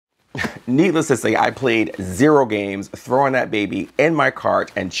Needless to say, I played 0 games, throwing that baby in my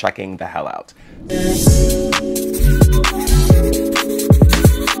cart and checking the hell out.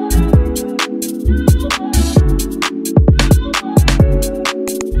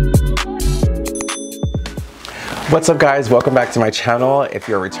 What's up guys, welcome back to my channel. If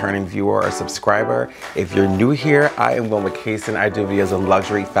you're a returning viewer or subscriber, if you're new here, I am Wil Mikahson. I do videos on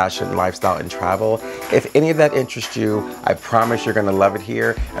luxury, fashion, lifestyle, and travel. If any of that interests you, I promise you're gonna love it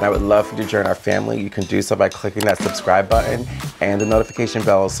here, and I would love for you to join our family. You can do so by clicking that subscribe button and the notification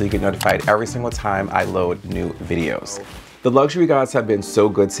bell so you get notified every single time I load new videos. The luxury gods have been so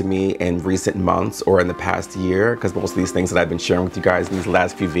good to me in recent months or in the past year, because most of these things that I've been sharing with you guys in these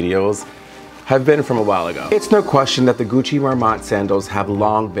last few videos have been from a while ago. It's no question that the GUCCI Marmont sandals have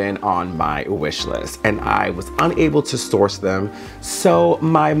long been on my wish list, and I was unable to source them. So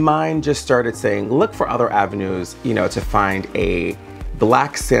my mind just started saying, look for other avenues, you know, to find a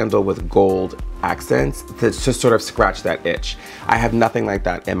black sandal with gold accents to sort of scratch that itch. I have nothing like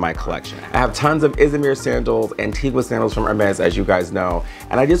that in my collection. I have tons of Izmir sandals, Antigua sandals from Hermes, as you guys know,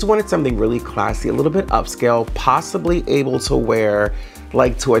 and I just wanted something really classy, a little bit upscale, possibly able to wear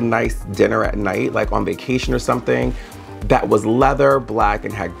like to a nice dinner at night, like on vacation or something, that was leather, black,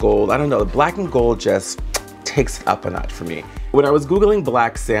 and had gold. I don't know, black and gold just takes it up a notch for me. When I was Googling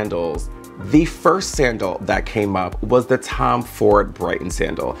black sandals, the first sandal that came up was the TOM FORD Brighton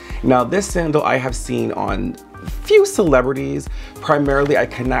sandal. Now this sandal I have seen on few celebrities. Primarily, I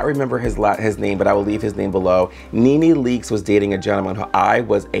cannot remember his name, but I will leave his name below. Nene Leakes was dating a gentleman who I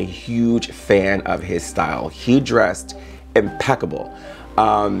was a huge fan of his style. He dressed impeccable.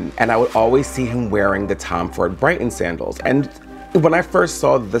 And I would always see him wearing the TOM FORD Brighton sandals. And when I first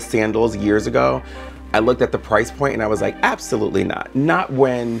saw the sandals years ago, I looked at the price point and I was like, absolutely not. Not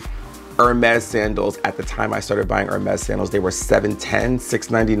when Hermes sandals, at the time I started buying Hermes sandals, they were $710,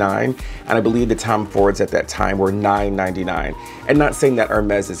 $699, and I believe the TOM FORDs at that time were $999. And not saying that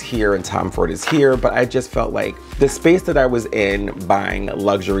Hermes is here and TOM FORD is here, but I just felt like the space that I was in buying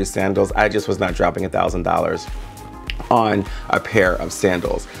luxury sandals, I just was not dropping $1,000 on a pair of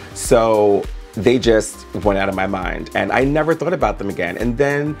sandals. So they just went out of my mind and I never thought about them again. And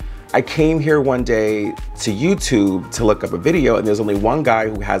then I came here one day to YouTube to look up a video, and there's only one guy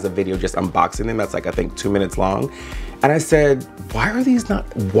who has a video just unboxing them that's like, I think 2 minutes long. And I said, why are these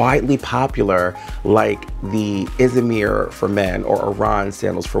not widely popular like the Izmir for men or Iran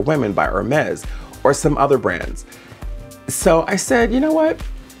sandals for women by Hermes or some other brands? So I said, you know what?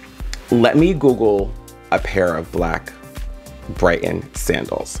 Let me Google a pair of black Brighton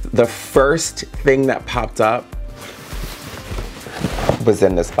sandals. The first thing that popped up was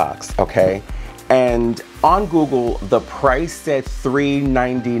in this box, okay? And on Google, the price said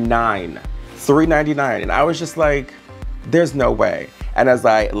 $399. $399, and I was just like, there's no way. And as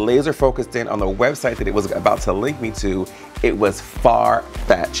I laser focused in on the website that it was about to link me to, it was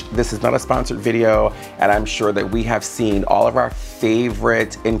FARFETCH. This is not a sponsored video, and I'm sure that we have seen all of our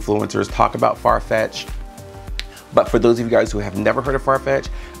favorite influencers talk about FARFETCH. But for those of you guys who have never heard of FARFETCH,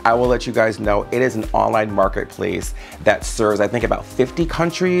 I will let you guys know it is an online marketplace that serves, I think, about 50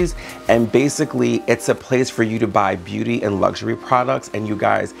 countries. And basically, it's a place for you to buy beauty and luxury products. And you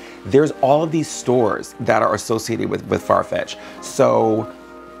guys, there's all of these stores that are associated with FARFETCH. So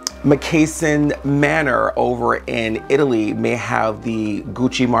Mikahson Manor over in Italy may have the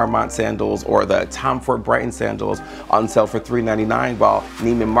GUCCI Marmont sandals or the TOM FORD Brighton sandals on sale for $399, while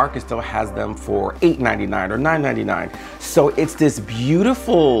Neiman Marcus still has them for $899 or $999. So it's this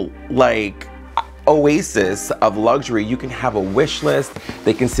beautiful, like, oasis of luxury. You can have a wish list.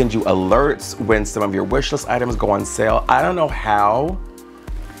 They can send you alerts when some of your wish list items go on sale. I don't know how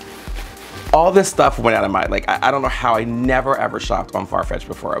all this stuff went out of my, like, I don't know how I never ever shopped on FARFETCH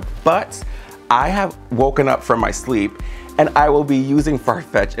before, but I have woken up from my sleep and I will be using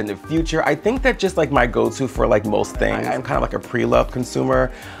FARFETCH in the future. I think that just like my go-to for like most things, I'm kind of like a pre-loved consumer.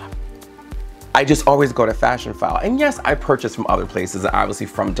 I just always go to Fashion File. And yes, I purchase from other places, obviously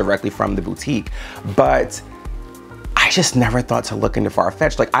directly from the boutique, but I just never thought to look into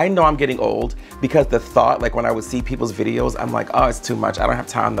FARFETCH. Like, I know I'm getting old because the thought, like when I would see people's videos, I'm like, oh, it's too much. I don't have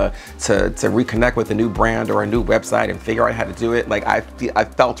time to reconnect with a new brand or a new website and figure out how to do it. Like, I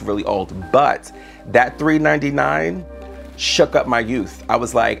felt really old, but that $399 shook up my youth. I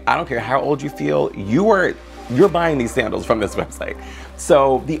was like, I don't care how old you feel, you're buying these sandals from this website.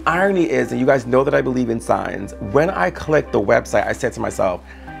 So the irony is, and you guys know that I believe in signs, when I clicked the website, I said to myself,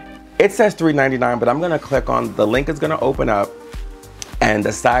 it says $399, but I'm gonna click on, the link is gonna open up, and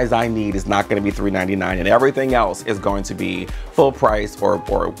the size I need is not gonna be $399, and everything else is going to be full price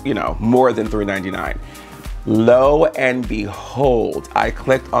or you know, more than $399. Lo and behold, I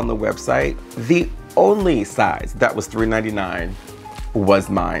clicked on the website. The only size that was $3.99 was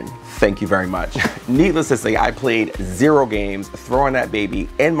mine. Thank you very much. Needless to say, I played 0 games, throwing that baby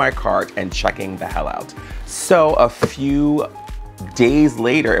in my cart and checking the hell out. So a few days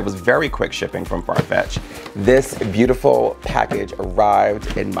later, it was very quick shipping from FARFETCH. This beautiful package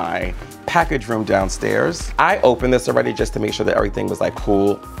arrived in my package room downstairs. I opened this already just to make sure that everything was like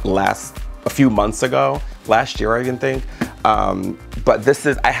cool a few months ago, last year I even think. But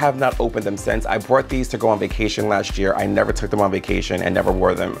I have not opened them since. I brought these to go on vacation last year. I never took them on vacation and never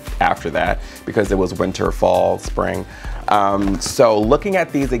wore them after that because it was winter, fall, spring. So looking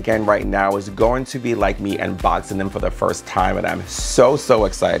at these again right now is going to be like me unboxing them for the first time, and I'm so, so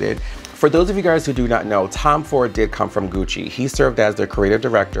excited. For those of you guys who do not know, Tom Ford did come from Gucci. He served as their creative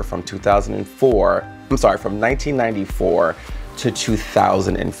director from 1994 to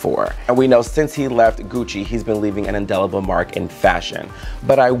 2004. And we know since he left Gucci, he's been leaving an indelible mark in fashion.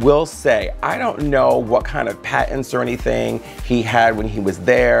 But I will say, I don't know what kind of patents or anything he had when he was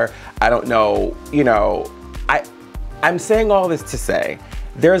there. I don't know, you know, I'm saying all this to say,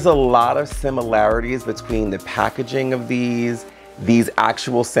 there's a lot of similarities between the packaging of these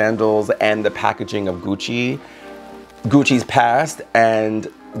actual sandals and the packaging of Gucci's past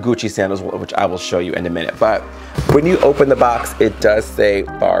and GUCCI sandals, which I will show you in a minute. But when you open the box, it does say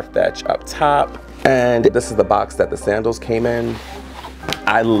FARFETCH up top. And this is the box that the sandals came in.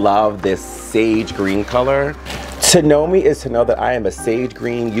 I love this sage green color. To know me is to know that I am a sage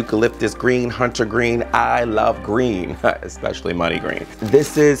green, eucalyptus green, hunter green. I love green, especially money green.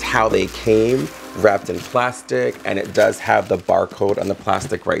 This is how they came, wrapped in plastic, and it does have the barcode on the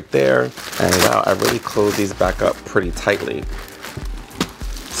plastic right there. And wow, I really closed these back up pretty tightly.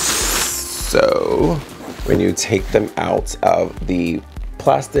 So when you take them out of the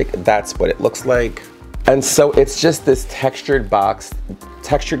plastic, that's what it looks like. And so it's just this textured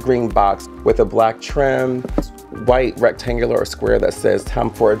green box with a black trim, white rectangular or square that says Tom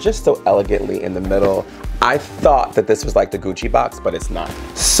Ford just so elegantly in the middle. I thought that this was like the Gucci box, but it's not.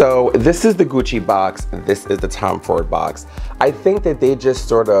 So this is the Gucci box, this is the Tom Ford box. I think that they just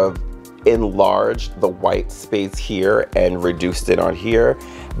sort of enlarged the white space here and reduced it on here,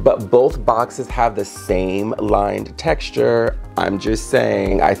 but both boxes have the same lined texture. I'm just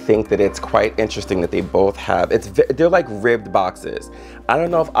saying, I think that it's quite interesting that they both have, they're like ribbed boxes. I don't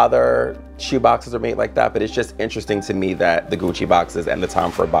know if other shoe boxes are made like that, but it's just interesting to me that the Gucci boxes and the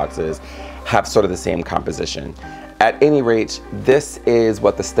Tom Ford boxes have sort of the same composition. At any rate, this is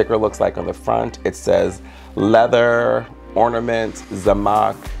what the sticker looks like on the front. It says leather, ornament,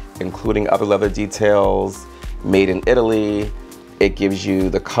 Zamak, including other leather details, made in Italy. It gives you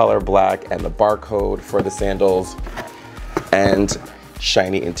the color black and the barcode for the sandals, and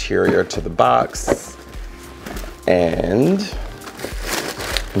shiny interior to the box. And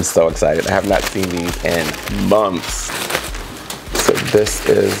I'm so excited. I have not seen these in months. So this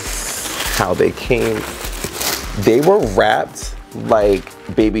is how they came. They were wrapped like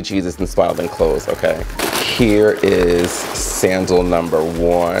baby Jesus in swaddling clothes, okay? Here is sandal number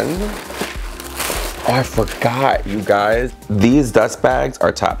 1. Oh, I forgot, you guys. These dust bags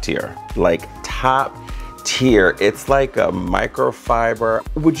are top tier, like top tier. It's like a microfiber.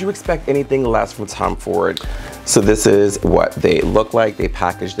 Would you expect anything less from Tom Ford? So this is what they look like. They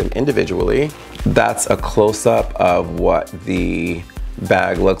packaged them individually. That's a close-up of what the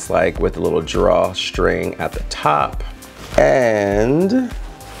bag looks like with a little drawstring at the top. And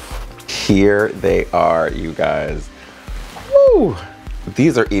here they are, you guys. Woo!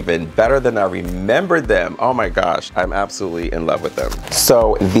 These are even better than I remembered them. Oh my gosh, I'm absolutely in love with them.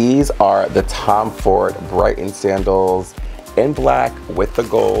 So these are the Tom Ford Brighton sandals in black with the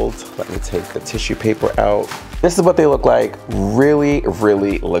gold. Let me take the tissue paper out. This is what they look like. Really,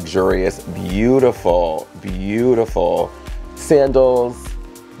 really luxurious, beautiful, beautiful sandals.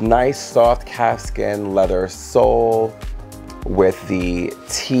 Nice soft calfskin leather sole with the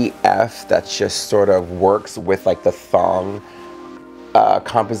TF that just sort of works with like the thong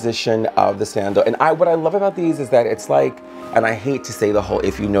composition of the sandal. And what I love about these is that it's like, and I hate to say the whole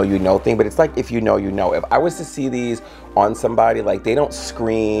if you know you know thing, but it's like if you know you know. If I was to see these on somebody, like they don't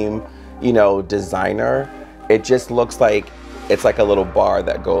scream, you know, designer. It just looks like it's like a little bar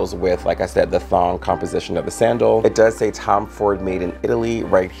that goes with, like I said, the thong composition of the sandal. It does say Tom Ford made in Italy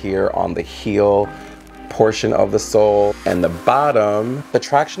right here on the heel portion of the sole. And the bottom, the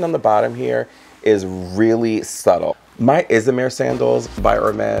traction on the bottom here is really subtle. My Izmir sandals by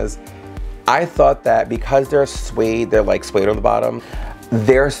Hermes, I thought that because they're suede, they're like suede on the bottom,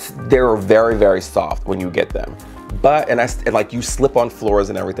 they're very, very soft when you get them. But, and like you slip on floors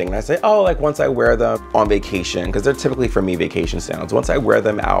and everything. And I say, oh, like once I wear them on vacation, because they're typically for me vacation sandals. Once I wear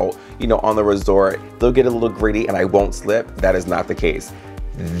them out, you know, on the resort, they'll get a little gritty and I won't slip. That is not the case.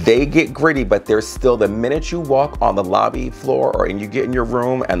 They get gritty, but there's still, the minute you walk on the lobby floor or and you get in your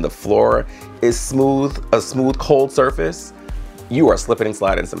room and the floor is smooth, a smooth, cold surface, you are slipping and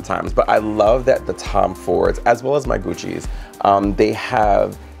sliding sometimes. But I love that the Tom Fords, as well as my Gucci's, they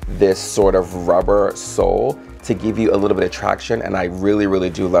have this sort of rubber sole to give you a little bit of traction, and I really,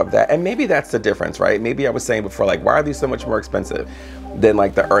 really do love that. And maybe that's the difference, right? Maybe I was saying before, like, why are these so much more expensive than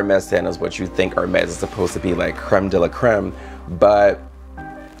like the Hermes sandals, which you think Hermes is supposed to be like creme de la creme, but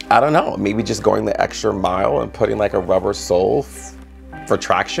I don't know, maybe just going the extra mile and putting like a rubber sole for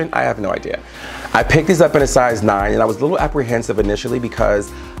traction, I have no idea. I picked these up in a size 9, and I was a little apprehensive initially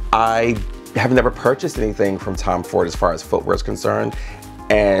because I have never purchased anything from Tom Ford as far as footwear is concerned.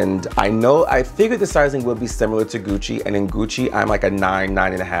 And I figured the sizing would be similar to Gucci, and in Gucci, I'm like a 9,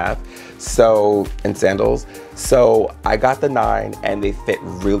 9.5, so, in sandals. So I got the 9 and they fit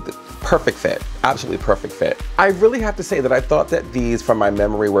really, perfect fit, absolutely perfect fit. I really have to say that I thought that these, from my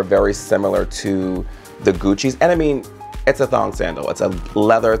memory, were very similar to the Gucci's. And I mean, it's a thong sandal. It's a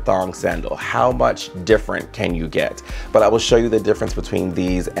leather thong sandal. How much different can you get? But I will show you the difference between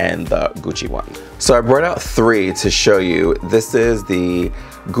these and the Gucci one. So I brought out 3 to show you. This is the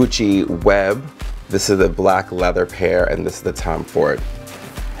Gucci Web. This is the black leather pair, and this is the Tom Ford.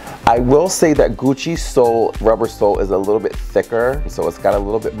 I will say that Gucci sole, rubber sole, is a little bit thicker, so it's got a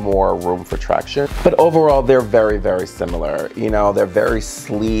little bit more room for traction. But overall, they're very, very similar. You know, they're very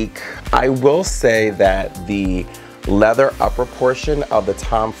sleek. I will say that the leather upper portion of the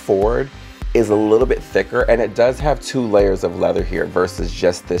Tom Ford is a little bit thicker, and it does have 2 layers of leather here versus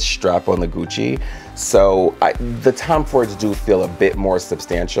just this strap on the Gucci. So the Tom Fords do feel a bit more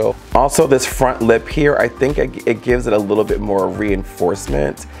substantial. Also, this front lip here, I think it gives it a little bit more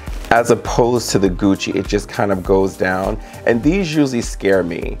reinforcement as opposed to the Gucci. It just kind of goes down, and these usually scare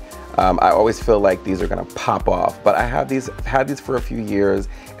me. I always feel like these are gonna pop off, but I've had these for a few years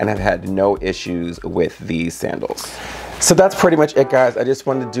and have had no issues with these sandals. So that's pretty much it, guys. I just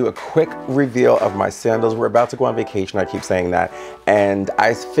wanted to do a quick reveal of my sandals. We're about to go on vacation, I keep saying that, and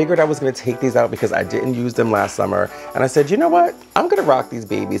I figured I was gonna take these out because I didn't use them last summer, and I said, you know what, I'm gonna rock these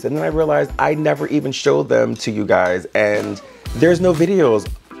babies. And then I realized I never even showed them to you guys, and there's no videos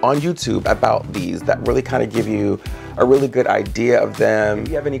on YouTube about these that really kind of give you a really good idea of them. If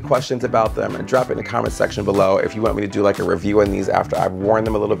you have any questions about them, drop it in the comment section below. If you want me to do like a review on these after I've worn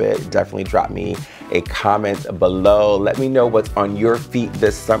them a little bit, definitely drop me a comment below. Let me know what's on your feet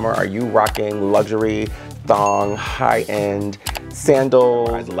this summer. Are you rocking luxury, thong, high-end sandals?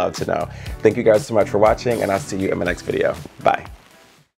 I'd love to know. Thank you guys so much for watching, and I'll see you in my next video. Bye.